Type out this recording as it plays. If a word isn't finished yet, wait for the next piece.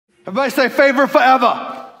Everybody say favor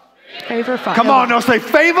forever. Favor forever. Come on, no, say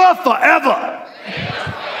favor forever.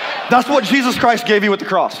 That's what Jesus Christ gave you at the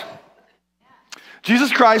cross.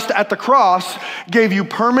 Jesus Christ at the cross gave you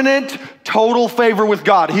permanent, total favor with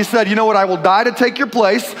God. He said, you know what, I will die to take your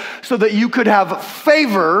place so that you could have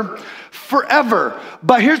favor forever.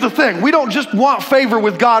 But here's the thing, we don't just want favor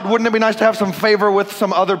with God. Wouldn't it be nice to have some favor with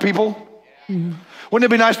some other people? Mm-hmm. Wouldn't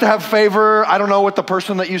it be nice to have favor, I don't know, with the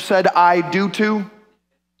person that you said I do to?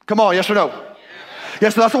 Come on, yes or no?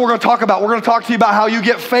 Yes, so that's what we're gonna talk about. We're gonna talk to you about how you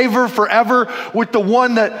get favor forever with the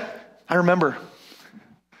one that, I remember,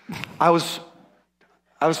 I was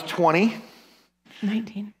 20.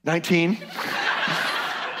 19.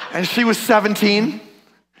 And she was 17.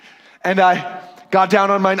 And I got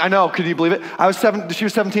down on my, I know, can you believe it? She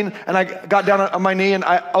was 17, and I got down on my knee and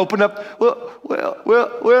I opened up, we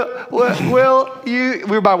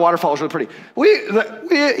were by waterfalls, really pretty.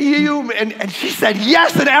 And she said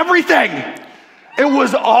yes and everything. It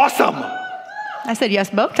was awesome. I said yes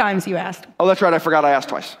both times you asked. Oh, that's right, I forgot I asked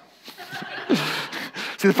twice.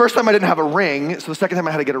 See, the first time I didn't have a ring, so the second time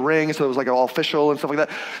I had to get a ring, so it was like all official and stuff like that.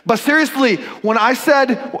 But seriously, when I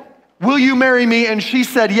said, will you marry me? And she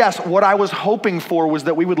said yes, what I was hoping for was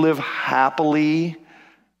that we would live happily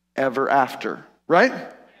ever after, right?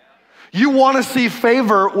 You want to see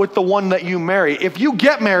favor with the one that you marry. If you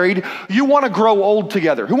get married, you want to grow old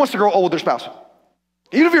together. Who wants to grow old with their spouse?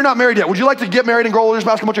 Even if you're not married yet, would you like to get married and grow old with your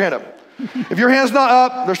spouse? Come put your hand up. If your hand's not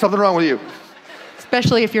up, there's something wrong with you.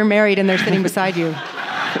 Especially if you're married and they're sitting beside you.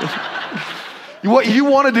 What you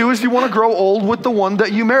want to do is you want to grow old with the one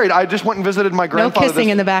that you married. I just went and visited my grandfather. No kissing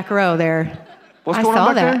in the back row there. What's going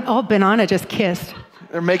on back there? I saw that. Oh, Benana just kissed.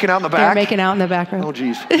 They're making out in the back? They're making out in the back row. Oh,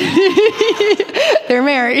 geez. They're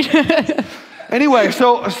married. Anyway,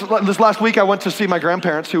 so this last week I went to see my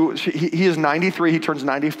grandparents. He is 93. He turns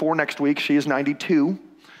 94 next week. She is 92.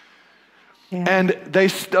 Yeah. And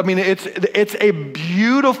it's a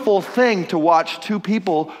beautiful thing to watch two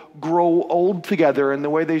people grow old together and the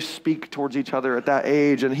way they speak towards each other at that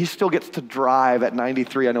age. And he still gets to drive at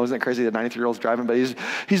 93. I know, isn't it crazy that 93-year-old's driving, but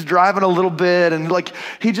he's driving a little bit and like,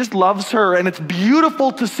 he just loves her. And it's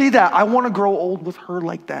beautiful to see that. I want to grow old with her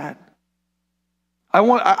like that. I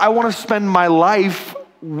want to spend my life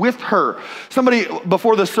with her. Somebody,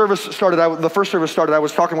 before the service started, the first service started, I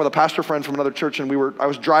was talking with a pastor friend from another church, and I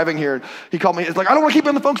was driving here, and he called me. It's like, I don't want to keep you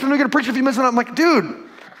on the phone because I'm going to preach in a few minutes. And I'm like, dude,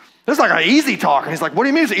 this is like an easy talk. And he's like, what do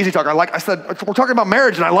you mean it's an easy talk? I said, we're talking about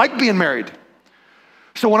marriage, and I like being married.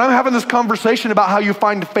 So when I'm having this conversation about how you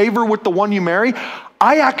find favor with the one you marry,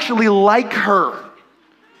 I actually like her.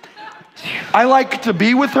 I like to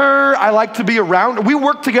be with her. I like to be around. We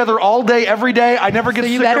work together all day, every day. I never get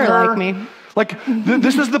sick of her. You better like me. Like,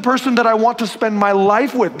 this is the person that I want to spend my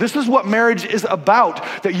life with. This is what marriage is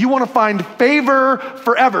about, that you want to find favor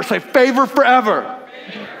forever. Say, favor forever.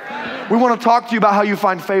 We want to talk to you about how you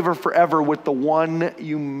find favor forever with the one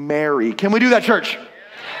you marry. Can we do that, church?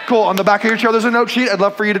 Cool. On the back of your chair, there's a note sheet. I'd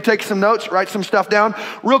love for you to take some notes, write some stuff down.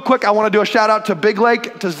 Real quick, I want to do a shout out to Big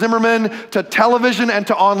Lake, to Zimmerman, to television, and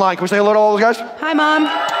to online. Can we say hello to all those guys? Hi, Mom.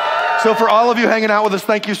 So for all of you hanging out with us,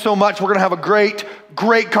 thank you so much. We're going to have a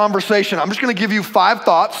great conversation. I'm just going to give you 5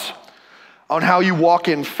 thoughts on how you walk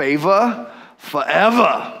in favor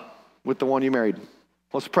forever with the one you married.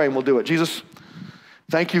 Let's pray and we'll do it. Jesus,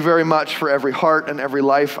 thank you very much for every heart and every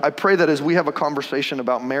life. I pray that as we have a conversation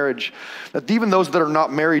about marriage, that even those that are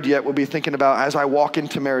not married yet will be thinking about, as I walk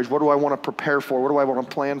into marriage, what do I want to prepare for? What do I want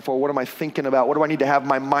to plan for? What am I thinking about? What do I need to have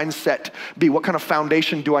my mindset be? What kind of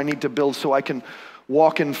foundation do I need to build so I can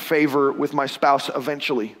walk in favor with my spouse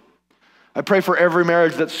eventually? I pray for every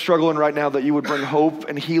marriage that's struggling right now that you would bring hope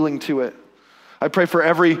and healing to it. I pray for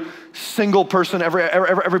every single person,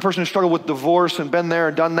 every person who struggled with divorce and been there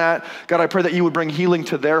and done that. God, I pray that you would bring healing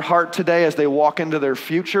to their heart today as they walk into their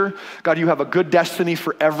future. God, you have a good destiny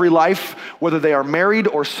for every life, whether they are married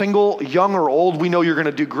or single, young or old. We know you're going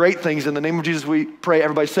to do great things. In the name of Jesus, we pray.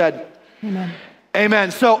 Everybody said, amen.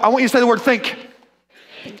 Amen. So I want you to say the word think.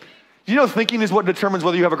 Do you know thinking is what determines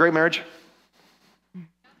whether you have a great marriage?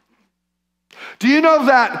 Do you know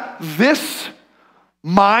that this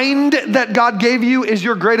mind that God gave you is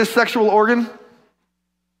your greatest sexual organ?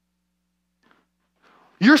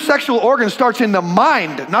 Your sexual organ starts in the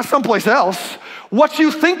mind, not someplace else. What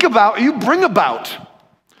you think about, you bring about.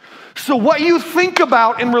 So what you think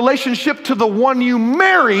about in relationship to the one you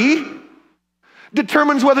marry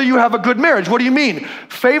determines whether you have a good marriage. What do you mean?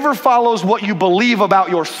 Favor follows what you believe about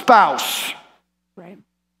your spouse. Right.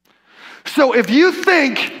 So if you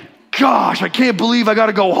think, gosh, I can't believe I got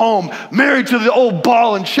to go home, married to the old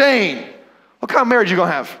ball and chain, what kind of marriage you going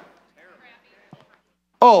to have?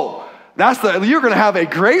 Oh, you're gonna have a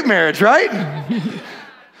great marriage, right?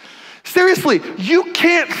 Seriously, you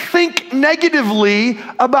can't think negatively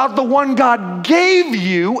about the one God gave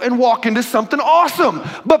you and walk into something awesome.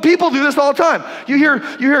 But people do this all the time. You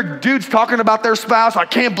hear dudes talking about their spouse. I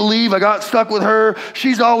can't believe I got stuck with her.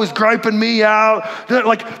 She's always griping me out.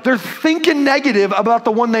 They're thinking negative about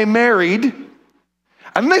the one they married.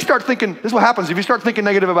 And then they start thinking, this is what happens. If you start thinking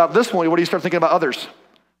negative about this one, what do you start thinking about others?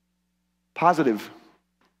 Positive.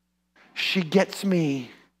 She gets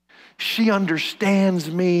me. She understands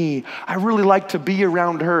me. I really like to be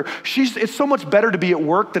around her. It's so much better to be at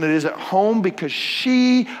work than it is at home because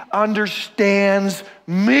she understands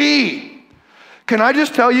me. Can I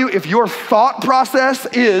just tell you, if your thought process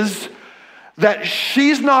is that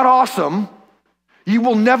she's not awesome, you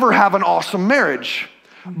will never have an awesome marriage.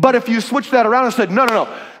 But if you switch that around and said,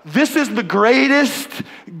 no, this is the greatest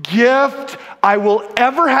gift I will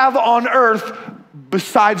ever have on earth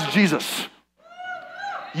besides Jesus,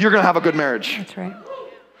 you're gonna have a good marriage. That's right.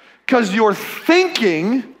 Because your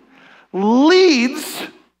thinking leads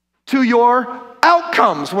to your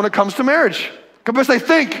outcomes when it comes to marriage. Come on, say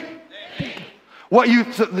think. What you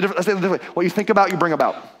think about, you bring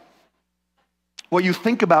about. What you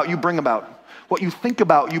think about, you bring about. What you think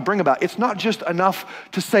about, you bring about. It's not just enough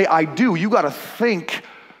to say I do. You gotta think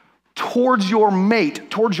towards your mate,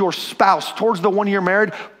 towards your spouse, towards the one you're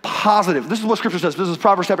married, positive. This is what Scripture says. This is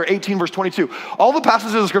Proverbs chapter 18, verse 22. All the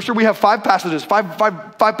passages of Scripture, we have five passages we're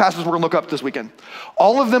gonna look up this weekend.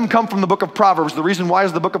 All of them come from the book of Proverbs. The reason why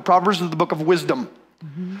is the book of Proverbs is the book of wisdom.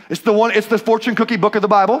 Mm-hmm. It's the fortune cookie book of the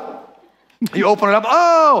Bible. You open it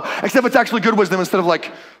up, except it's actually good wisdom instead of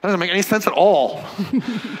that doesn't make any sense at all.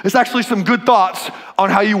 It's actually some good thoughts on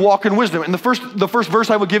how you walk in wisdom. And the first verse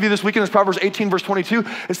I will give you this weekend is Proverbs 18, verse 22.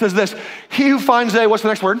 It says this, he who finds what's the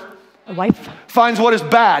next word? A wife. Finds what is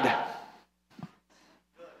bad.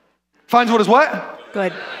 Finds what is what?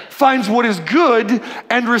 Good. Finds what is good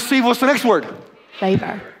and receive, what's the next word?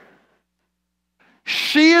 Favor.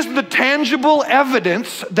 She is the tangible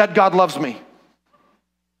evidence that God loves me.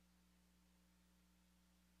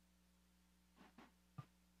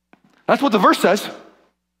 That's what the verse says.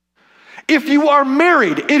 If you are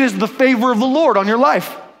married, it is the favor of the Lord on your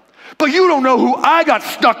life. But you don't know who I got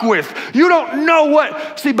stuck with. You don't know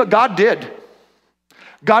what. See, but God did.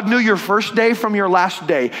 God knew your first day from your last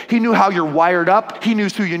day. He knew how you're wired up. He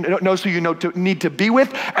knows who you need to be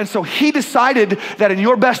with. And so he decided that in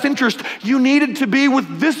your best interest, you needed to be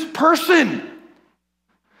with this person.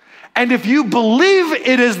 And if you believe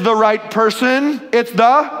it is the right person, it's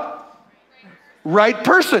the right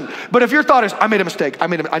person. But if your thought is, I made a mistake. I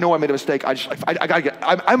know I made a mistake. I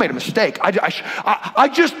made a mistake.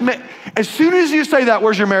 As soon as you say that,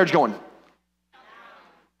 where's your marriage going?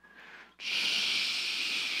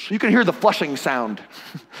 You can hear the flushing sound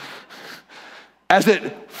as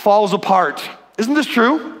it falls apart. Isn't this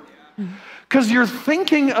true? Because your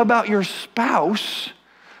thinking about your spouse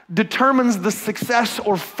determines the success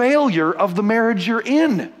or failure of the marriage you're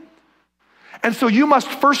in. And so you must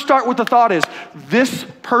first start with the thought is, this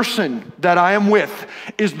person that I am with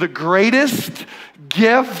is the greatest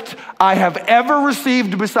gift I have ever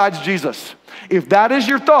received besides Jesus. If that is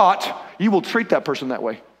your thought, you will treat that person that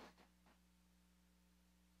way.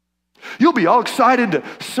 You'll be all excited to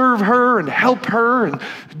serve her and help her and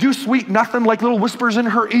do sweet nothing like little whispers in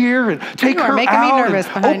her ear and take her out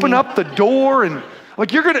and open up the door and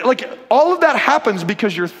all of that happens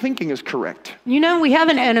because your thinking is correct. We have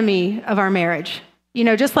an enemy of our marriage.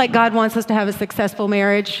 Just like God wants us to have a successful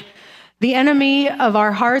marriage, the enemy of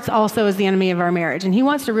our hearts also is the enemy of our marriage. And he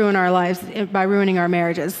wants to ruin our lives by ruining our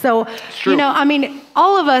marriages. So,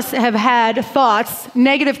 all of us have had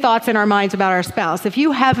negative thoughts in our minds about our spouse. If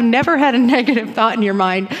you have never had a negative thought in your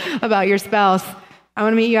mind about your spouse, I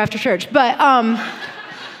want to meet you after church. But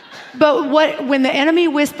when the enemy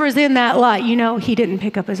whispers in that lie, he didn't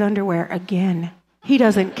pick up his underwear again. He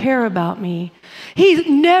doesn't care about me. He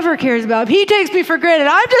never cares about me. He takes me for granted.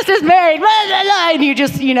 I'm just as married. Blah, blah, blah. And you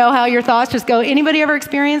just, how your thoughts just go. Anybody ever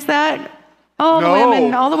experienced that? All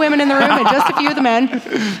the women in the room and just a few of the men.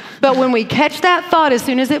 But when we catch that thought, as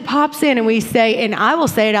soon as it pops in and we say, and I will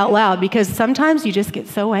say it out loud, because sometimes you just get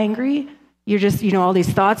so angry. You're just, all these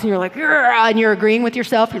thoughts and you're like, and you're agreeing with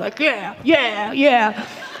yourself. You're like, yeah.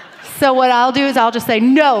 So what I'll do is I'll just say,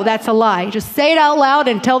 no, that's a lie. Just say it out loud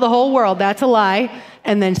and tell the whole world that's a lie,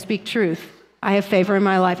 and then speak truth. I have favor in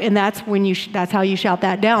my life. And that's that's how you shout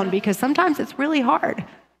that down, because sometimes it's really hard.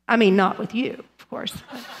 Not with you, of course.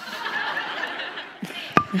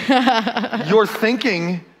 Your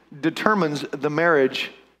thinking determines the marriage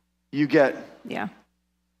you get. Yeah.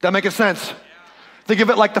 That makes sense? Think of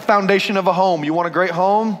it like the foundation of a home. You want a great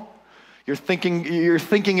home? Your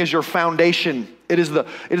thinking is your foundation. It is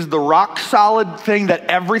the rock solid thing that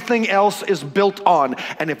everything else is built on.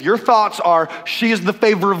 And if your thoughts are, she is the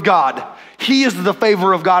favor of God, he is the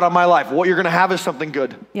favor of God on my life, what you're gonna have is something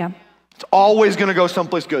good. Yeah. It's always gonna go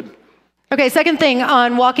someplace good. Okay, second thing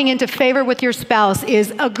on walking into favor with your spouse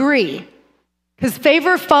is agree. Because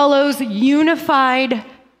favor follows unified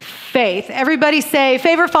faith. Everybody say,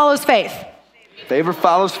 favor follows faith. Favor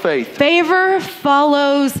follows faith. Favor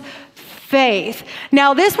follows faith.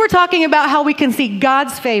 Now this we're talking about how we can see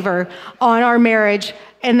God's favor on our marriage,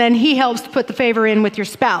 and then he helps to put the favor in with your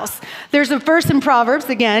spouse. There's a verse in Proverbs,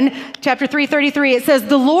 again, chapter 3:33. It says,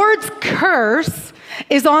 the Lord's curse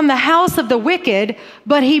is on the house of the wicked,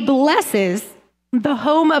 but he blesses the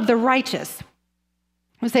home of the righteous.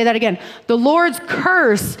 I'll say that again. The Lord's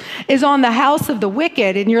curse is on the house of the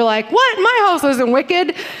wicked. And you're like, what? My house isn't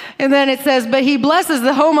wicked. And then it says, but he blesses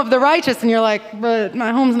the home of the righteous. And you're like, but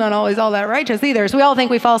my home's not always all that righteous either. So we all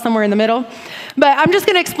think we fall somewhere in the middle. But I'm just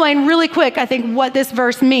going to explain really quick, I think, what this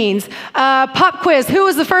verse means. Pop quiz. Who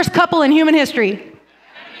was the first couple in human history?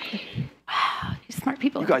 Wow, you smart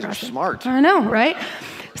people. You guys are smart. I know, right?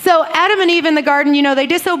 So Adam and Eve in the garden, they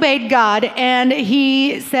disobeyed God, and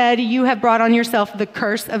he said, you have brought on yourself the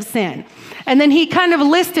curse of sin. And then he kind of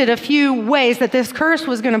listed a few ways that this curse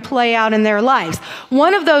was going to play out in their lives.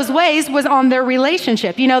 One of those ways was on their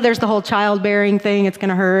relationship. There's the whole childbearing thing, it's going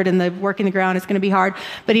to hurt, and the working the ground, it's going to be hard.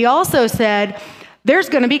 But he also said, there's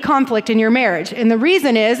going to be conflict in your marriage. And the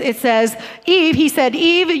reason is, it says, he said,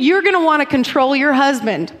 Eve, you're going to want to control your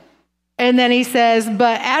husband. And then he says,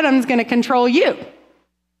 but Adam's going to control you.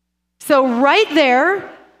 So right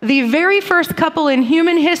there, the very first couple in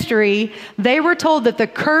human history, they were told that the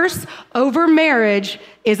curse over marriage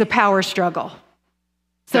is a power struggle.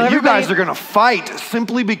 So you guys are going to fight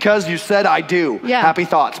simply because you said I do. Yeah. Happy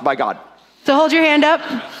thoughts by God. So hold your hand up.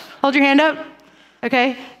 Hold your hand up.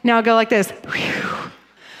 Okay. Now go like this. Whew.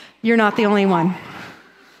 You're not the only one.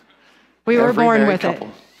 We were born with it.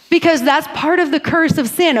 Because that's part of the curse of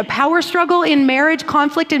sin. A power struggle in marriage,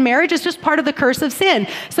 conflict in marriage is just part of the curse of sin.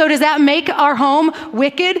 So does that make our home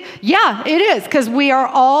wicked? Yeah, it is. Because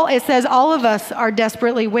it says all of us are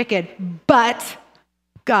desperately wicked. But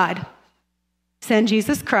God sent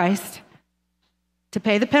Jesus Christ to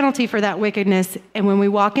pay the penalty for that wickedness. And when we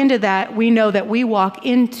walk into that, we know that we walk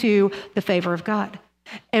into the favor of God.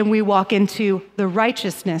 And we walk into the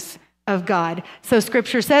righteousness of God. So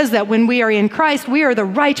scripture says that when we are in Christ, we are the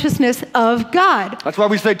righteousness of God. That's why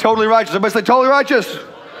we say totally righteous. Everybody say totally righteous.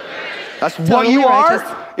 That's totally what you righteous.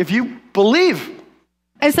 Are if you believe.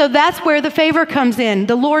 And so that's where the favor comes in.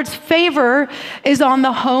 The Lord's favor is on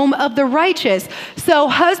the home of the righteous. So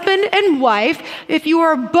husband and wife, if you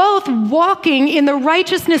are both walking in the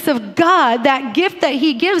righteousness of God, that gift that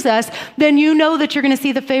he gives us, then you know that you're going to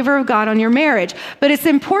see the favor of God on your marriage. But it's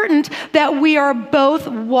important that we are both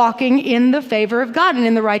walking in the favor of God and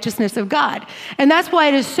in the righteousness of God. And that's why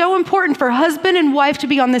it is so important for husband and wife to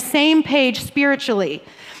be on the same page spiritually.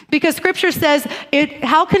 Because scripture says,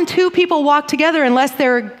 how can two people walk together unless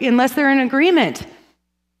they're in agreement?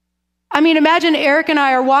 I mean, imagine Eric and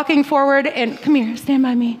I are walking forward and, come here, stand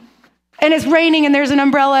by me. And it's raining and there's an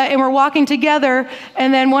umbrella and we're walking together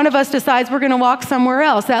and then one of us decides we're going to walk somewhere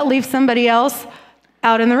else. That leaves somebody else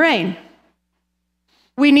out in the rain.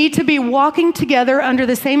 We need to be walking together under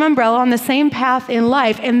the same umbrella on the same path in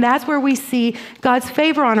life, and that's where we see God's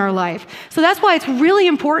favor on our life. So that's why it's really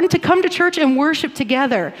important to come to church and worship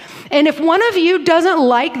together. And if one of you doesn't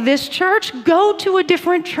like this church, go to a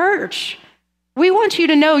different church. We want you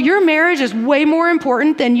to know your marriage is way more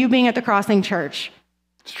important than you being at the Crossing Church.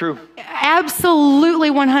 It's true.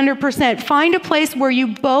 Absolutely 100%. Find a place where you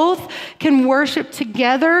both can worship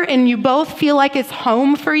together and you both feel like it's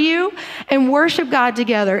home for you and worship God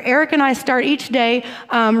together. Eric and I start each day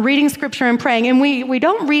reading scripture and praying. And we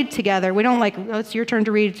don't read together. We don't it's your turn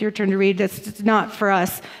to read, it's your turn to read. That's not for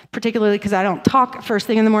us, particularly because I don't talk first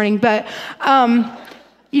thing in the morning. But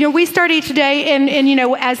we start each day and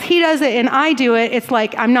as he does it and I do it, it's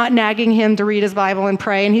like I'm not nagging him to read his Bible and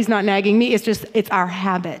pray and he's not nagging me. It's our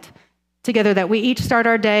habit together that we each start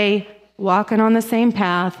our day walking on the same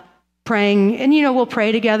path, praying. And, we'll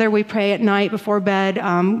pray together. We pray at night before bed.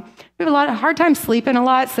 We have a hard time sleeping a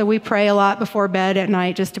lot, so we pray a lot before bed at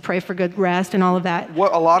night just to pray for good rest and all of that.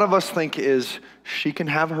 What a lot of us think is she can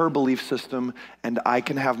have her belief system and I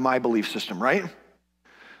can have my belief system, right?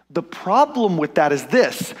 The problem with that is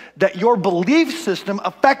this, that your belief system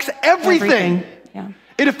affects everything. Yeah.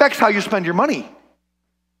 It affects how you spend your money.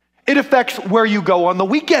 It affects where you go on the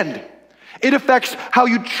weekend. It affects how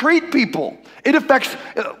you treat people. It affects,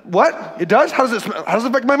 what? It does? How does it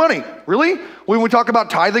affect my money? Really? When we talk about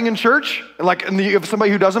tithing in church, like if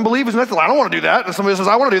somebody who doesn't believe is next, I don't want to do that. And somebody says,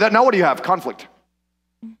 I want to do that. Now what do you have? Conflict.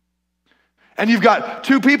 And you've got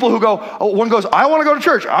two people who go, one goes, I want to go to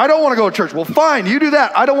church. I don't want to go to church. Well, fine, you do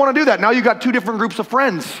that. I don't want to do that. Now you've got two different groups of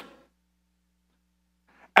friends.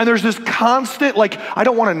 And there's this constant, like, I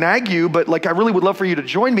don't want to nag you, but like, I really would love for you to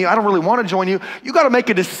join me. I don't really want to join you. You got to make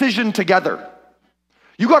a decision together.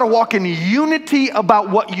 You got to walk in unity about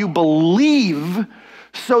what you believe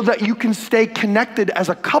so that you can stay connected as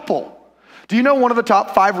a couple. Do you know one of the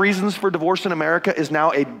top 5 reasons for divorce in America is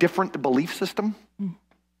now a different belief system?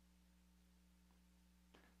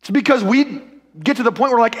 It's because we get to the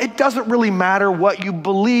point where like, it doesn't really matter what you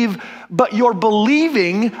believe, but your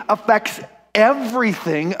believing affects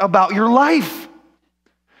everything about your life.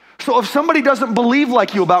 So if somebody doesn't believe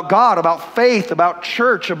like you about God, about faith, about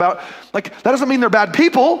church, about like, that doesn't mean they're bad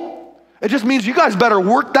people. It just means you guys better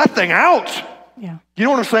work that thing out. Yeah. You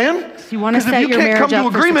know what I'm saying? So you want to set your marriage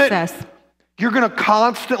up for success. You're going to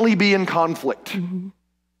constantly be in conflict. Mm-hmm.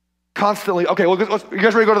 Constantly. Okay, well, you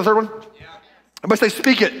guys ready to go to the third one? Yeah. Everybody say,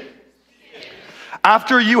 speak it.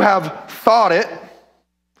 After you have thought it,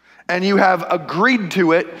 and you have agreed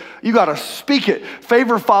to it, you got to speak it.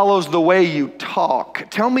 Favor follows the way you talk.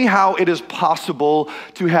 Tell me how it is possible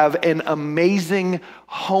to have an amazing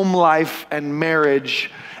home life and marriage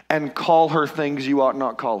and call her things you ought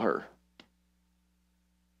not call her.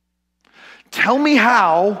 Tell me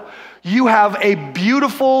how you have a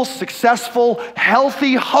beautiful, successful,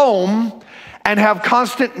 healthy home and have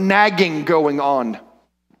constant nagging going on.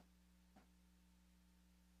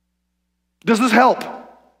 Does this help?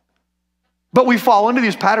 But we fall into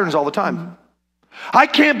these patterns all the time. I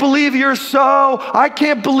can't believe you're so, I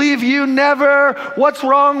can't believe you never, what's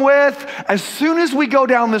wrong with? As soon as we go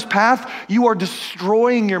down this path, you are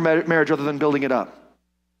destroying your marriage rather than building it up.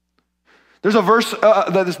 There's a verse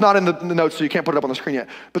that is not in the notes, so you can't put it up on the screen yet.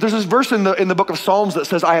 But there's this verse in the book of Psalms that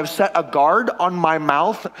says, I have set a guard on my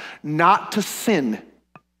mouth not to sin.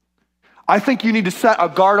 I think you need to set a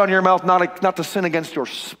guard on your mouth not to sin against your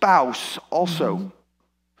spouse also. Mm-hmm.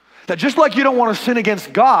 That just like you don't want to sin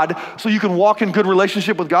against God so you can walk in good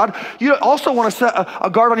relationship with God, you also want to set a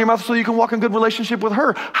guard on your mouth so you can walk in good relationship with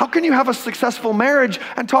her. How can you have a successful marriage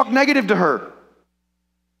and talk negative to her?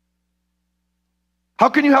 How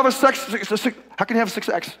can you have sex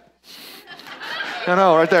X? I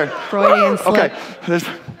know, right there. Freudian slip. Okay, there's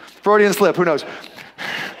Freudian slip, who knows?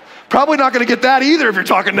 Probably not going to get that either if you're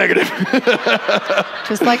talking negative.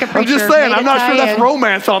 Just like a preacher. I'm just saying, I'm not sure that's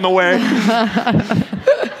romance on the way.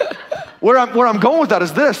 Where I'm going with that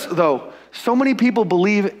is this, though. So many people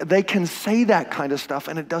believe they can say that kind of stuff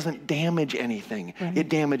and it doesn't damage anything. Right. It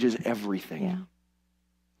damages everything. Yeah.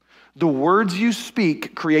 The words you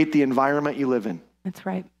speak create the environment you live in. That's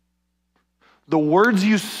right. The words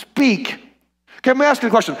you speak. Okay, let me ask you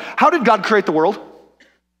a question. How did God create the world?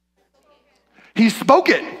 He spoke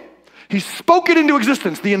it. He spoke it into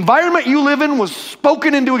existence. The environment you live in was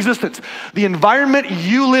spoken into existence. The environment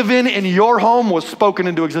you live in your home was spoken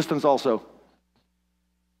into existence also.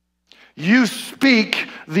 You speak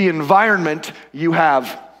the environment you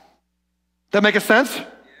have. That make a sense?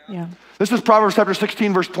 Yeah. This is Proverbs chapter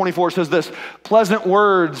 16, verse 24. It says this, pleasant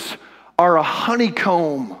words are a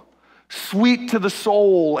honeycomb, sweet to the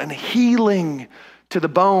soul and healing to the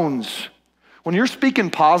bones. When you're speaking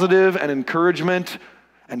positive and encouragement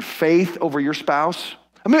and faith over your spouse,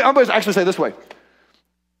 I'm going to actually say it this way.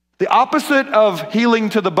 The opposite of healing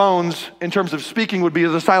to the bones in terms of speaking would be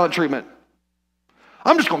the silent treatment.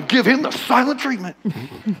 I'm just going to give him the silent treatment.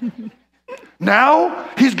 Now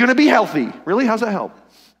he's going to be healthy. Really? How's that help?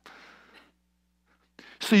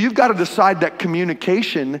 So you've got to decide that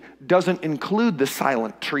communication doesn't include the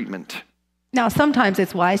silent treatment. Now, sometimes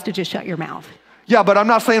it's wise to just shut your mouth. Yeah, but I'm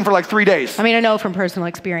not saying for like 3 days. I mean, I know from personal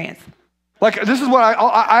experience. Like, this is what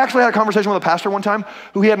I actually had a conversation with a pastor one time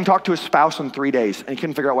who he hadn't talked to his spouse in 3 days, and he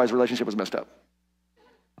couldn't figure out why his relationship was messed up.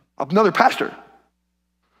 Another pastor.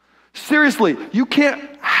 Seriously, you can't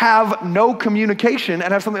have no communication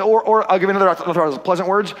and have something, or I'll give you another pleasant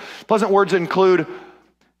words. Pleasant words include,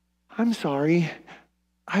 I'm sorry,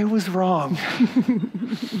 I was wrong.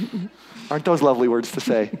 Aren't those lovely words to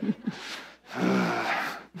say?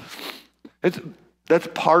 That's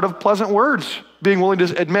part of pleasant words. Being willing to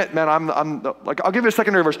admit, man, I'll give you a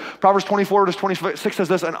secondary verse. Proverbs 24, verse 26 says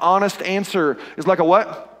this, an honest answer is like a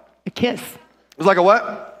what? A kiss. It's like a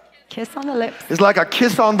what? Kiss on the lips. It's like a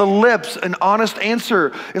kiss on the lips. An honest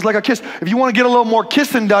answer is like a kiss. If you want to get a little more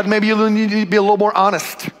kissing done, maybe you need to be a little more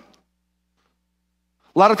honest.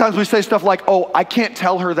 A lot of times we say stuff like, oh, I can't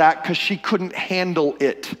tell her that because she couldn't handle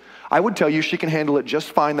it. I would tell you she can handle it just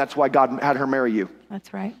fine. That's why God had her marry you.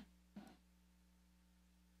 That's right.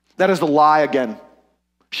 That is the lie again.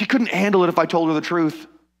 She couldn't handle it if I told her the truth.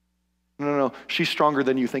 No. She's stronger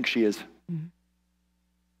than you think she is. Mm-hmm.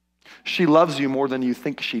 She loves you more than you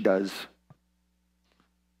think she does.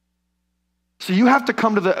 So you have to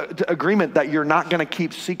come to the agreement that you're not going to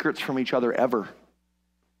keep secrets from each other ever.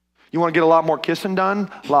 You want to get a lot more kissing done?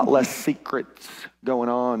 A lot less secrets going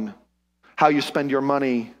on. How you spend your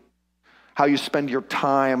money, how you spend your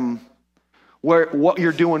time, what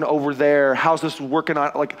you're doing over there, how's this working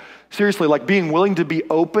on, like seriously, like being willing to be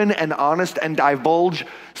open and honest and divulge.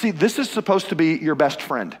 See, this is supposed to be your best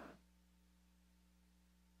friend.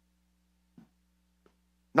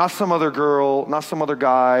 Not some other girl, not some other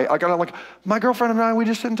guy. Like, I'm like, my girlfriend and I, we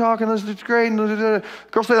just sit and talk and it's great. And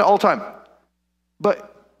girls say that all the time. But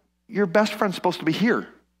your best friend's supposed to be here.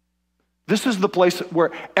 This is the place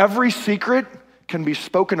where every secret can be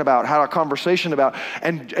spoken about, had a conversation about,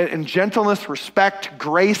 and gentleness, respect,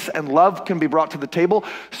 grace, and love can be brought to the table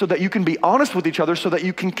so that you can be honest with each other so that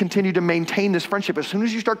you can continue to maintain this friendship. As soon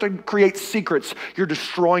as you start to create secrets, you're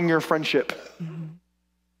destroying your friendship. Mm-hmm.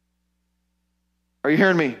 Are you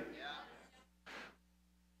hearing me? Yeah.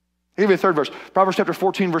 I'll give you a third verse. Proverbs chapter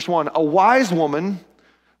 14, verse 1. A wise woman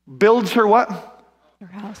builds her what? Her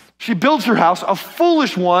house. She builds her house. A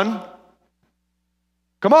foolish one,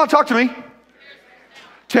 come on, talk to me,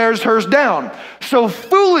 tears hers down. So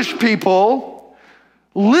foolish people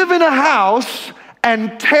live in a house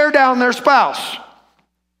and tear down their spouse.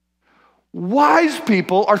 Wise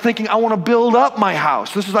people are thinking, I want to build up my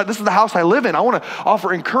house. This is the house I live in. I want to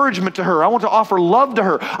offer encouragement to her. I want to offer love to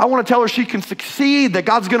her. I want to tell her she can succeed, that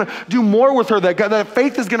God's going to do more with her, that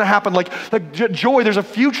faith is going to happen, like joy, there's a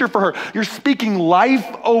future for her. You're speaking life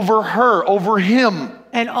over her, over him.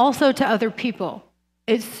 And also to other people.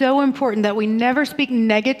 It's so important that we never speak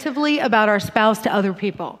negatively about our spouse to other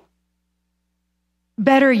people.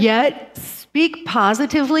 Better yet, speak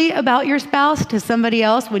positively about your spouse to somebody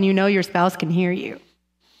else when you know your spouse can hear you.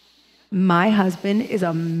 My husband is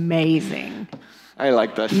amazing. I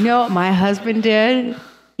like that. You know what my husband did?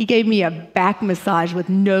 He gave me a back massage with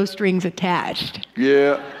no strings attached.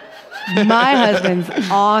 Yeah. My husband's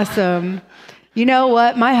awesome. You know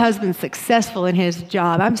what? My husband's successful in his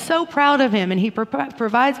job. I'm so proud of him, and he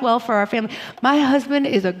provides well for our family. My husband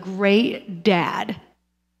is a great dad.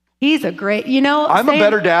 He's a great, I'm a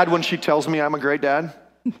better dad when she tells me I'm a great dad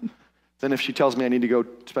than if she tells me I need to go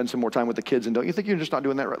spend some more time with the kids. And don't you think you're just not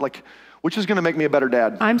doing that right? Like, which is going to make me a better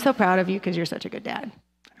dad? I'm so proud of you because you're such a good dad.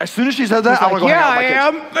 As soon as she says that, I want to go hang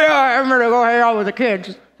out with my kids. I'm going to go hang out with the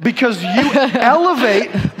kids. Because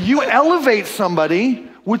you elevate somebody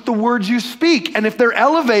with the words you speak. And if they're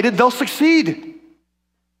elevated, they'll succeed.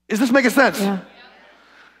 Is this making sense? Yeah.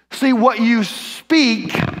 See, what you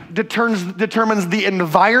speak determines the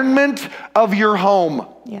environment of your home.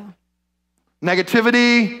 Yeah.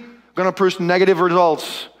 Negativity, going to produce negative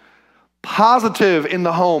results. Positive in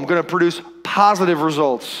the home, going to produce positive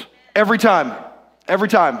results. Every time. Every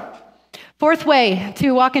time. Fourth way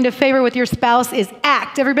to walk into favor with your spouse is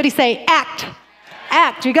act. Everybody say act.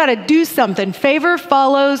 Act. You got to do something. Favor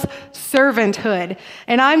follows servanthood.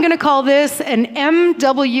 And I'm going to call this an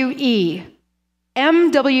MWE.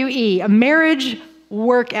 MWE, a marriage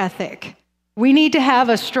work ethic. We need to have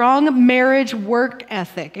a strong marriage work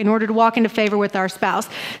ethic in order to walk into favor with our spouse.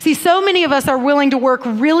 See, so many of us are willing to work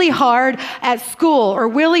really hard at school or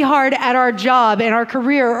really hard at our job and our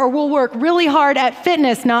career, or we'll work really hard at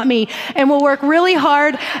fitness, not me, and we'll work really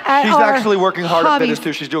hard at She's our actually working hard hobbies. at fitness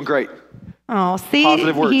too. She's doing great. Oh,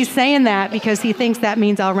 see, he's saying that because he thinks that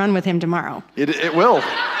means I'll run with him tomorrow. It will.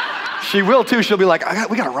 She will too. She'll be like,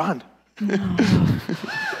 we got to run. No.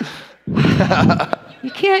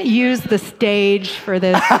 You can't use the stage for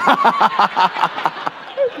this.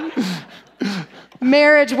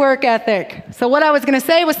 Marriage work ethic. So what I was going to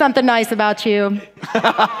say was something nice about you.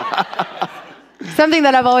 Something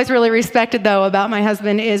that I've always really respected, though, about my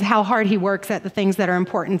husband is how hard he works at the things that are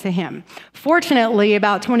important to him. Fortunately,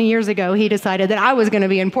 about 20 years ago, he decided that I was going to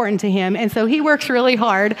be important to him, and so he works really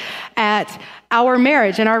hard at our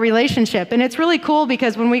marriage and our relationship. And it's really cool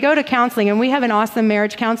because when we go to counseling, and we have an awesome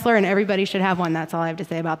marriage counselor, and everybody should have one, that's all I have to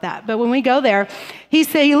say about that. But when we go there, he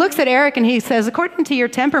looks at Eric and he says, according to your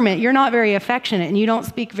temperament, you're not very affectionate and you don't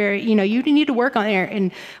speak very, you need to work on it.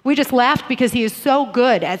 And we just laughed because he is so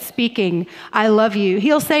good at speaking, I love you.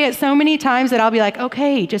 He'll say it so many times that I'll be like,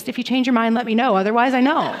 okay, just if you change your mind, let me know. Otherwise, I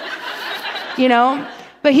know.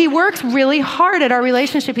 But he works really hard at our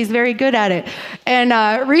relationship. He's very good at it.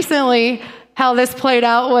 And recently, how this played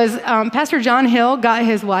out was Pastor John Hill got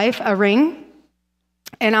his wife a ring.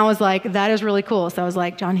 And I was like, that is really cool. So I was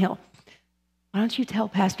like, John Hill, why don't you tell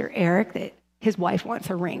Pastor Eric that his wife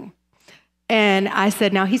wants a ring? And I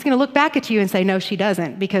said, now he's going to look back at you and say, no, she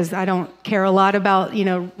doesn't, because I don't care a lot about,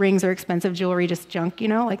 rings or expensive jewelry, just junk,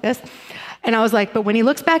 like this. And I was like, but when he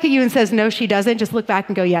looks back at you and says, no, she doesn't, just look back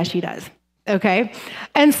and go, yeah, she does. Okay.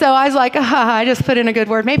 And so I was like, I just put in a good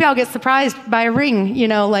word. Maybe I'll get surprised by a ring,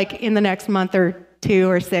 like in the next month or 2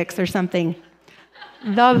 or 6 or something.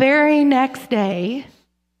 The very next day,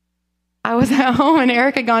 I was at home and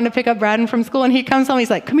Eric had gone to pick up Braden from school, and he comes home, he's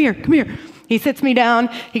like, come here. He sits me down,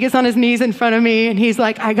 he gets on his knees in front of me, and he's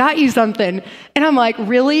like, I got you something. And I'm like,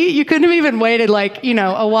 really? You couldn't have even waited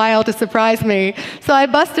a while to surprise me. So I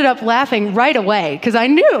busted up laughing right away, because I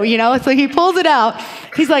knew, so he pulls it out.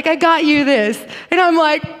 He's like, I got you this. And I'm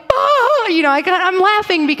like, I'm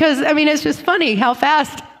laughing because, it's just funny how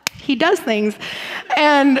fast he does things.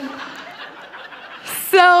 And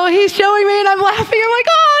so he's showing me and I'm laughing. I'm like,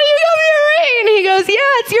 oh, you got me a ring. And he goes,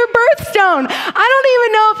 yeah, it's your birthstone. I don't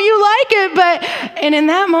even know if you like it, and in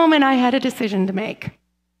that moment, I had a decision to make.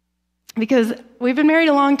 Because we've been married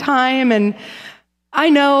a long time, and I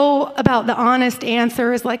know about the honest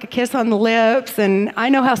answer is like a kiss on the lips, and I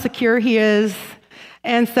know how secure he is.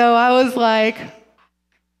 And so I was like,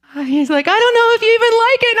 he's like, I don't know if you even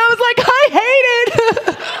like it. And I was like, I hate it.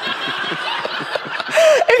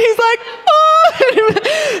 And he's like, oh.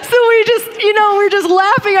 So we're just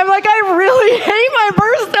laughing. I'm like, I really hate my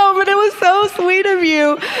birthstone, but it was so sweet of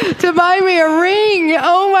you to buy me a ring.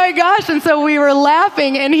 Oh my gosh. And so we were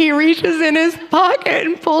laughing, and he reaches in his pocket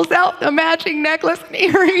and pulls out the matching necklace and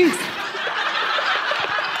earrings.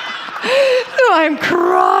 So I'm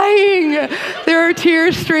crying. There are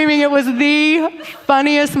tears streaming. It was the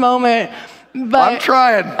funniest moment. But I'm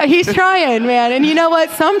trying. He's trying, man. And you know what?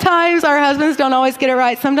 Sometimes our husbands don't always get it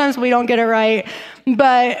right. Sometimes we don't get it right.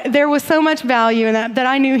 But there was so much value in that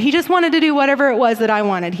I knew he just wanted to do whatever it was that I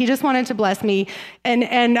wanted. He just wanted to bless me. And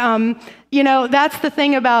that's the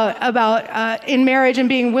thing about in marriage and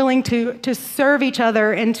being willing to serve each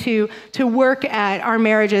other and to work at our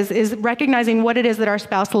marriages is recognizing what it is that our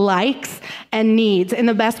spouse likes and needs. And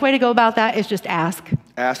the best way to go about that is just ask.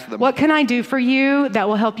 Ask them. What can I do for you that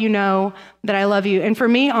will help you know that I love you? And for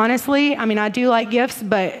me, honestly, I do like gifts,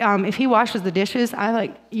 but if he washes the dishes,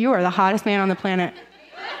 you are the hottest man on the planet.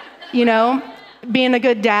 Being a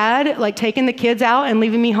good dad, like taking the kids out and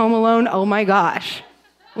leaving me home alone, oh my gosh.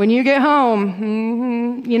 When you get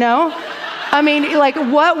home,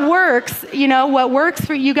 what works, what works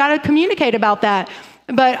for you, got to communicate about that.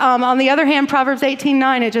 But on the other hand, Proverbs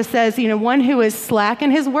 18:9, it just says, one who is slack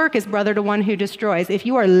in his work is brother to one who destroys. If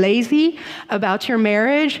you are lazy about your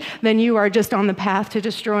marriage, then you are just on the path to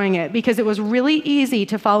destroying it, because it was really easy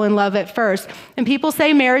to fall in love at first. And people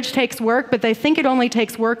say marriage takes work, but they think it only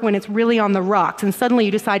takes work when it's really on the rocks, and suddenly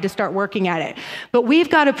you decide to start working at it. But we've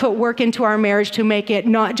got to put work into our marriage to make it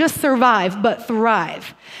not just survive, but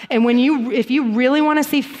thrive. And if you really want to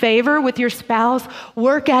see favor with your spouse,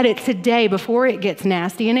 work at it today before it gets nasty,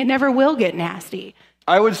 and it never will get nasty.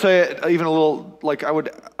 I would say it even a little, I would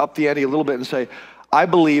up the ante a little bit and say, I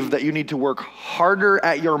believe that you need to work harder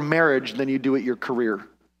at your marriage than you do at your career.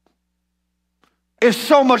 It's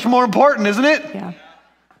so much more important, isn't it? Yeah.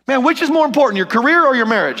 Man, which is more important, your career or your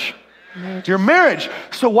marriage? Your marriage.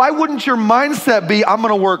 So why wouldn't your mindset be, I'm going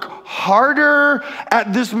to work harder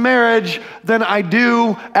at this marriage than I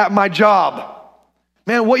do at my job?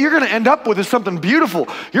 Man, what you're going to end up with is something beautiful.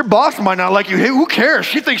 Your boss might not like you. Hey, who cares?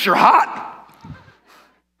 She thinks you're hot.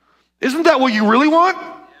 Isn't that what you really want?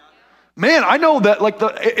 Man, I know that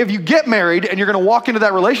if you get married and you're going to walk into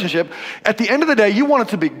that relationship, at the end of the day, you want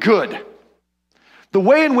it to be good. The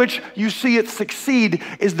way in which you see it succeed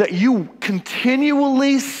is that you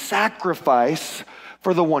continually sacrifice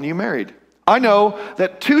for the one you married. I know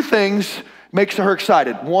that 2 things makes her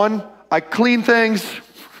excited. 1, I clean things.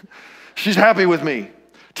 She's happy with me.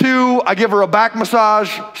 2, I give her a back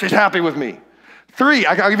massage. She's happy with me. 3,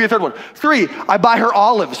 I'll give you a third one. 3, I buy her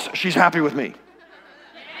olives. She's happy with me.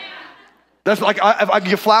 That's if I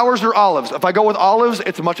give flowers or olives. If I go with olives,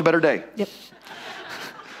 it's a much better day. Yep.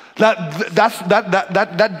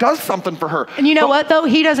 That does something for her. And you know what, though?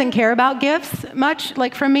 He doesn't care about gifts much.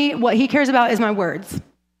 From me, what he cares about is my words.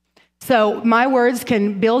 So my words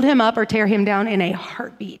can build him up or tear him down in a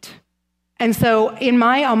heartbeat. And so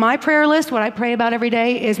on my prayer list, what I pray about every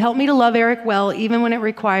day is help me to love Eric well, even when it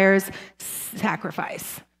requires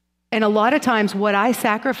sacrifice. And a lot of times what I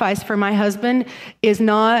sacrifice for my husband is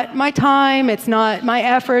not my time, it's not my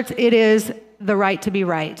efforts, it is the right to be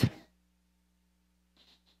right.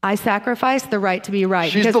 I sacrifice the right to be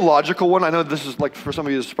right. She's the logical one. I know this is like, for some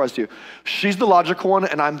of you, it's a surprise to you. She's the logical one,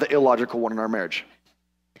 and I'm the illogical one in our marriage.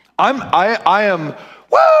 I am,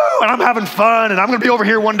 woo, and I'm having fun, and I'm gonna be over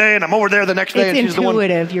here one day, and I'm over there the next day, it's and she's the one.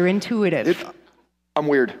 intuitive, you're intuitive. I'm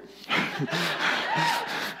weird.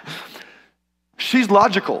 She's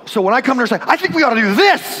logical. So when I come to her and say, I think we ought to do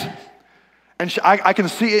this, and I can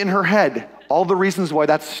see it in her head, all the reasons why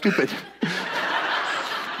that's stupid.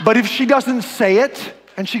 But if she doesn't say it,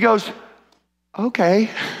 and she goes,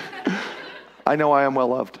 okay, I know I am well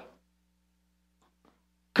loved.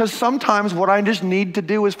 Because sometimes what I just need to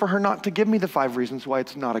do is for her not to give me the 5 reasons why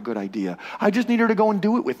it's not a good idea. I just need her to go and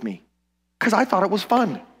do it with me because I thought it was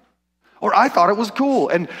fun or I thought it was cool.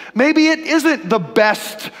 And maybe it isn't the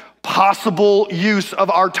best possible use of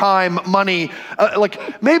our time, money.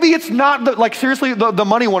 Like maybe it's not, seriously, the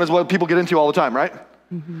money one is what people get into all the time, right?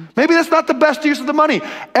 Mm-hmm. Maybe that's not the best use of the money.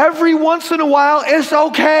 Every once in a while, it's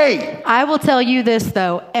okay. I will tell you this,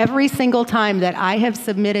 though. Every single time that I have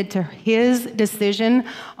submitted to his decision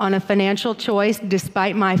on a financial choice,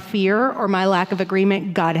 despite my fear or my lack of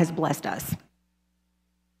agreement, God has blessed us.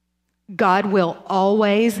 God will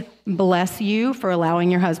always bless you for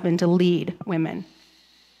allowing your husband to lead women.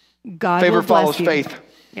 God Favor will bless follows you. faith.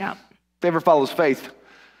 Yeah. Favor follows faith.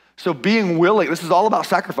 So being willing, this is all about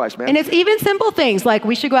sacrifice, man. And it's even simple things like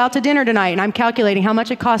we should go out to dinner tonight, and I'm calculating how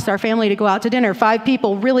much it costs our family to go out to dinner. 5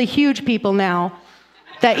 people, really huge people now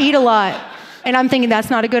that eat a lot. And I'm thinking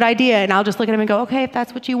that's not a good idea. And I'll just look at them and go, okay, if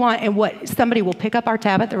that's what you want. And somebody will pick up our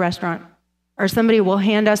tab at the restaurant, or somebody will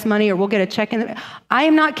hand us money, or we'll get a check in. I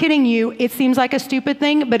am not kidding you. It seems like a stupid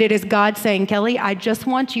thing, but it is God saying, Kelly, I just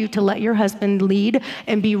want you to let your husband lead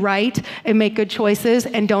and be right and make good choices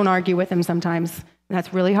and don't argue with him sometimes. And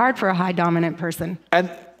that's really hard for a high dominant person. And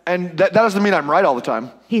that doesn't mean I'm right all the time.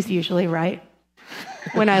 He's usually right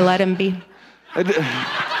when I let him be.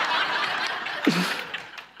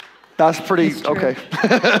 That's pretty, okay.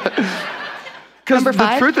 Because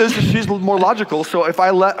the truth is she's more logical. So if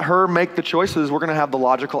I let her make the choices, we're going to have the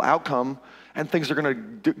logical outcome and things are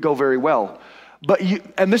going to go very well. But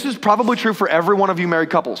and this is probably true for every one of you married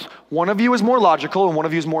couples. One of you is more logical and one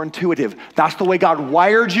of you is more intuitive. That's the way God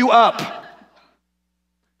wired you up.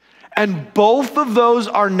 And both of those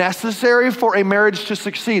are necessary for a marriage to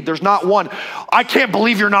succeed. There's not one. I can't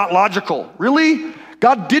believe you're not logical. Really?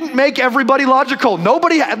 God didn't make everybody logical.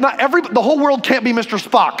 The whole world can't be Mr.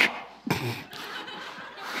 Spock.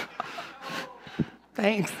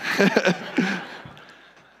 Thanks.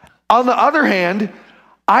 On the other hand,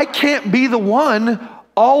 I can't be the one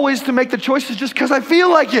always to make the choices just because I feel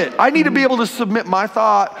like it. I need to be able to submit my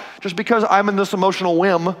thought just because I'm in this emotional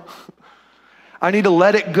whim. I need to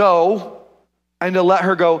let it go and to let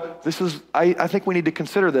her go, I think we need to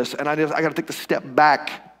consider this. And I got to take the step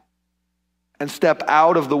back and step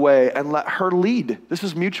out of the way and let her lead. This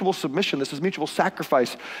is mutual submission. This is mutual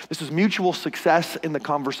sacrifice. This is mutual success in the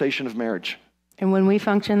conversation of marriage. And when we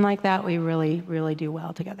function like that, we really, really do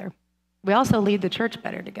well together. We also lead the church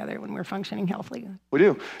better together when we're functioning healthily. We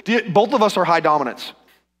do. Both of us are high dominance.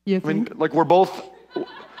 You think? I mean, like we're both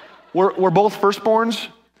firstborns.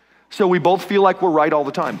 So we both feel like we're right all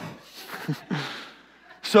the time.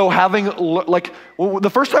 So the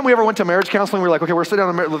first time we ever went to marriage counseling, we were like, okay, we're sitting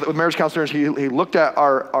down with marriage counselors. He looked at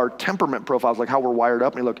our temperament profiles, like how we're wired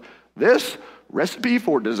up, and he looked, this recipe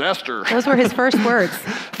for disaster. Those were his first words.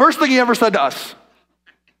 First thing he ever said to us.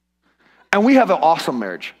 And we have an awesome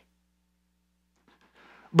marriage.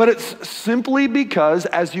 But it's simply because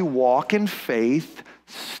as you walk in faith,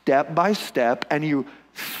 step by step, and you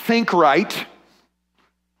think right,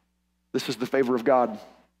 this is the favor of God.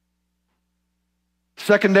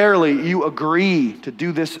 Secondarily, you agree to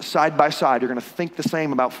do this side by side. You're going to think the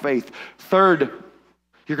same about faith. Third,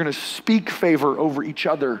 you're going to speak favor over each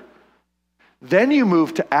other. Then you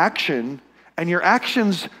move to action, and your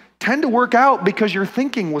actions tend to work out because your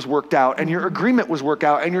thinking was worked out, and your agreement was worked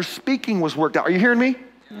out, and your speaking was worked out. Are you hearing me?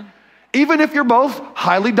 Yeah. Even if you're both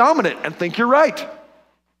highly dominant and think you're right.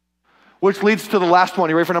 Which leads to the last one.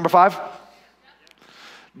 You ready for number 5?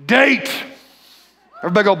 Date.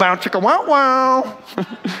 Everybody go bow chicka wow wow.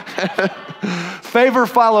 Favor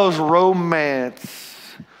follows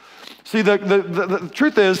romance. See, the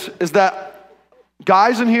truth is that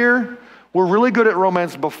guys in here, we're really good at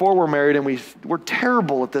romance before we're married, and we're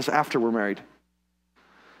terrible at this after we're married.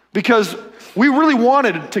 Because we really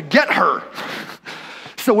wanted to get her.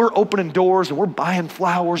 So we're opening doors and we're buying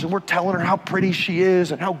flowers and we're telling her how pretty she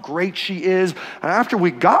is and how great she is. And after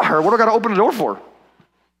we got her, what do I got to open the door for?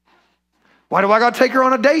 Why do I got to take her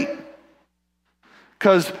on a date?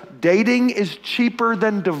 Because dating is cheaper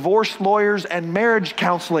than divorce lawyers and marriage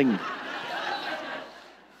counseling.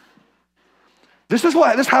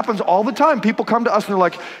 This happens all the time. People come to us and they're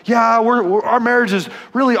like, yeah, our marriage is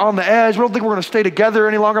really on the edge. We don't think we're going to stay together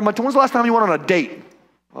any longer. I'm like, when's the last time you went on a date?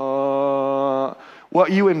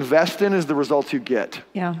 What you invest in is the results you get.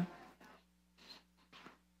 Yeah.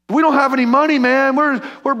 We don't have any money, man.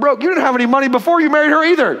 We're broke. You didn't have any money before you married her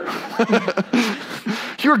either.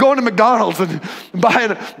 You were going to McDonald's and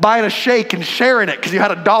buying a shake and sharing it because you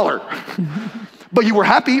had $1. But you were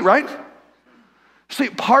happy, right? See,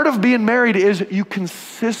 part of being married is you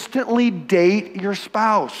consistently date your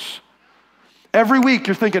spouse. Every week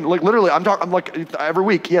you're thinking, like literally, I'm like every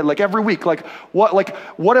week, every week. Like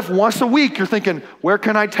what if once a week you're thinking, where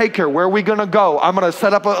can I take her? Where are we gonna go? I'm gonna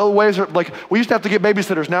set up a ways, like we used to have to get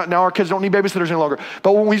babysitters. Now our kids don't need babysitters any longer.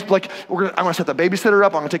 But when I'm gonna set the babysitter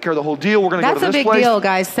up, I'm gonna take care of the whole deal. We're gonna go to this place. That's a big deal,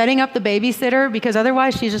 guys, setting up the babysitter, because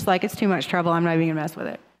otherwise she's just like, it's too much trouble, I'm not even gonna mess with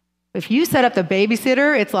it. If you set up the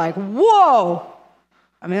babysitter, it's like, whoa.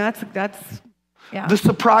 I mean, that's yeah. The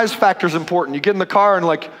surprise factor is important. You get in the car and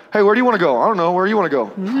like, hey, where do you want to go? I don't know. Where do you want to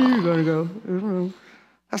go? You gotta go.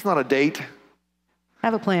 That's not a date.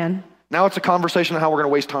 Have a plan. Now it's a conversation on how we're going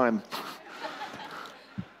to waste time.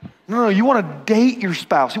 No, you want to date your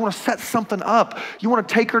spouse. You want to set something up. You want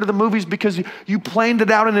to take her to the movies because you planned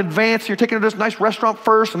it out in advance. You're taking her to this nice restaurant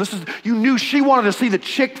first, and you knew she wanted to see the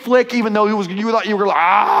chick flick, even though you thought you were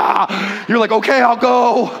like, You're like, okay, I'll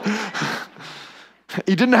go.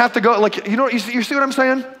 You didn't have to go, like, you see what I'm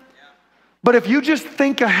saying? But if you just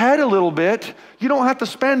think ahead a little bit, you don't have to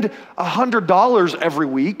spend $100 every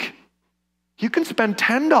week. You can spend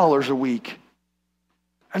 $10 a week.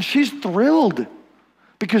 And she's thrilled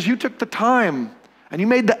because you took the time and you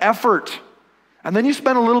made the effort. And then you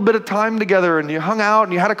spent a little bit of time together and you hung out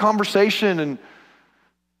and you had a conversation and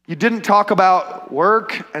you didn't talk about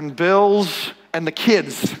work and bills and the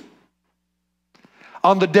kids.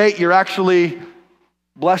 On the date, you're actually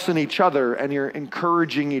blessing each other and you're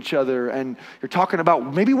encouraging each other and you're talking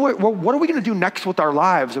about maybe what are we going to do next with our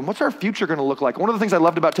lives and what's our future going to look like. One of the things I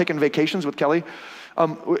loved about taking vacations with Kelly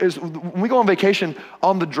is when we go on vacation,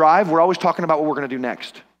 on the drive, we're always talking about what we're going to do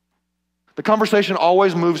next. The conversation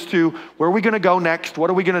always moves to where are we going to go next? What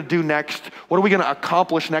are we going to do next? What are we going to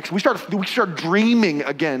accomplish next? We start dreaming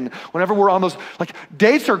again whenever we're on those. Like,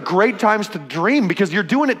 dates are great times to dream because you're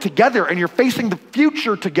doing it together and you're facing the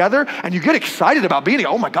future together and you get excited about being,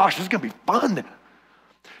 oh my gosh, this is going to be fun.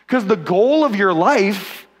 Because the goal of your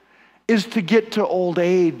life is to get to old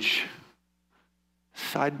age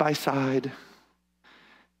side by side,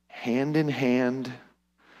 hand in hand,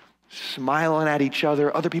 smiling at each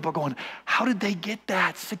other. Other people going, how did they get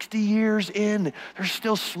that 60 years in? They're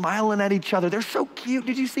still smiling at each other. They're so cute.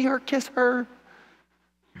 Did you see her kiss her?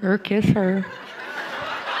 Her kiss her.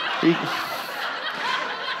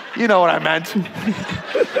 You know what I meant.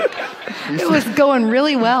 It was going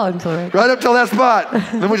really well until right up till that spot.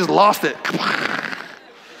 Then we just lost it.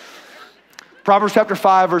 Proverbs chapter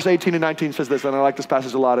 5, verse 18 and 19 says this, and I like this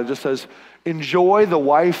passage a lot. It just says, enjoy the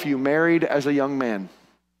wife you married as a young man.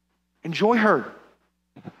 Enjoy her.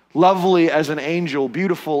 Lovely as an angel,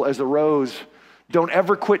 beautiful as a rose. Don't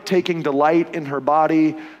ever quit taking delight in her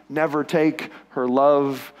body. Never take her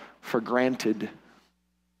love for granted.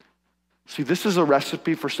 See, this is a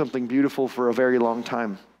recipe for something beautiful for a very long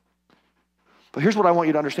time. But here's what I want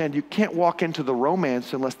you to understand. You can't walk into the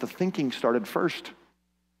romance unless the thinking started first.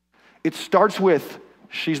 It starts with,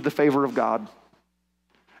 she's the favor of God.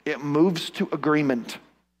 It moves to agreement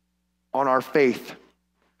on our faith,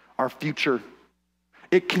 our future.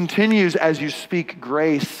 It continues as you speak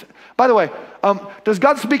grace. By the way, does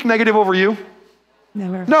God speak negative over you?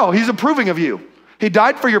 Never. No, he's approving of you. He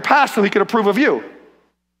died for your past so he could approve of you.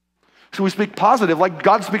 So we speak positive, like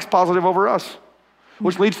God speaks positive over us,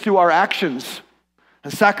 which leads to our actions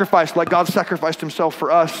and sacrifice, like God sacrificed himself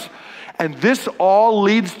for us. And this all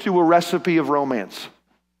leads to a recipe of romance.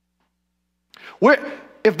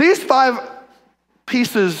 If these 5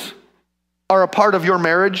 pieces are a part of your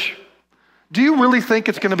marriage, do you really think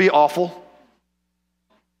it's going to be awful?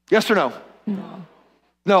 Yes or no? No.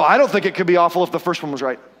 No, I don't think it could be awful if the first one was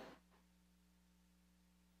right.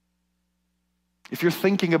 If your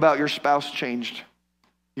thinking about your spouse changed,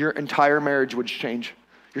 your entire marriage would change.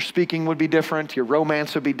 Your speaking would be different, your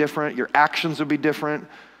romance would be different, your actions would be different,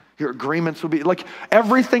 your agreements would be, like,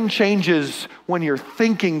 everything changes when your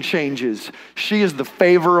thinking changes. She is the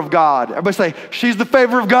favor of God. Everybody say, she's the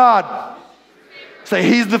favor of God. Say,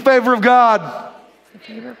 he's the favor of God. The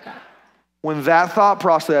favor of God. When that thought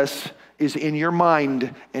process is in your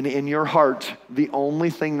mind and in your heart, the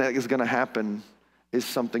only thing that is going to happen is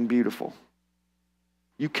something beautiful.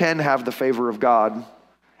 You can have the favor of God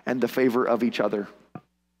and the favor of each other.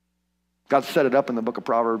 God set it up in the book of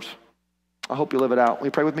Proverbs. I hope you live it out. Will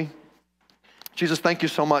you pray with me? Jesus, thank you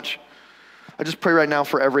so much. I just pray right now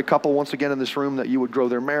for every couple once again in this room that you would grow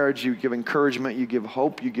their marriage, you give encouragement, you give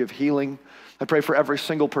hope, you give healing. I pray for every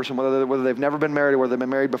single person, whether they've never been married or whether they've been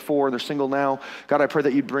married before and they're single now. God, I pray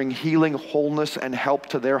that you'd bring healing, wholeness, and help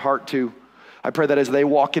to their heart too. I pray that as they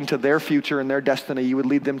walk into their future and their destiny, you would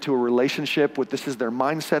lead them to a relationship with this is their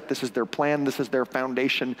mindset, this is their plan, this is their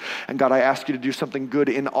foundation. And God, I ask you to do something good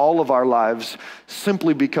in all of our lives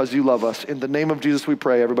simply because you love us. In the name of Jesus we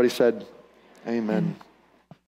pray. Everybody said, amen.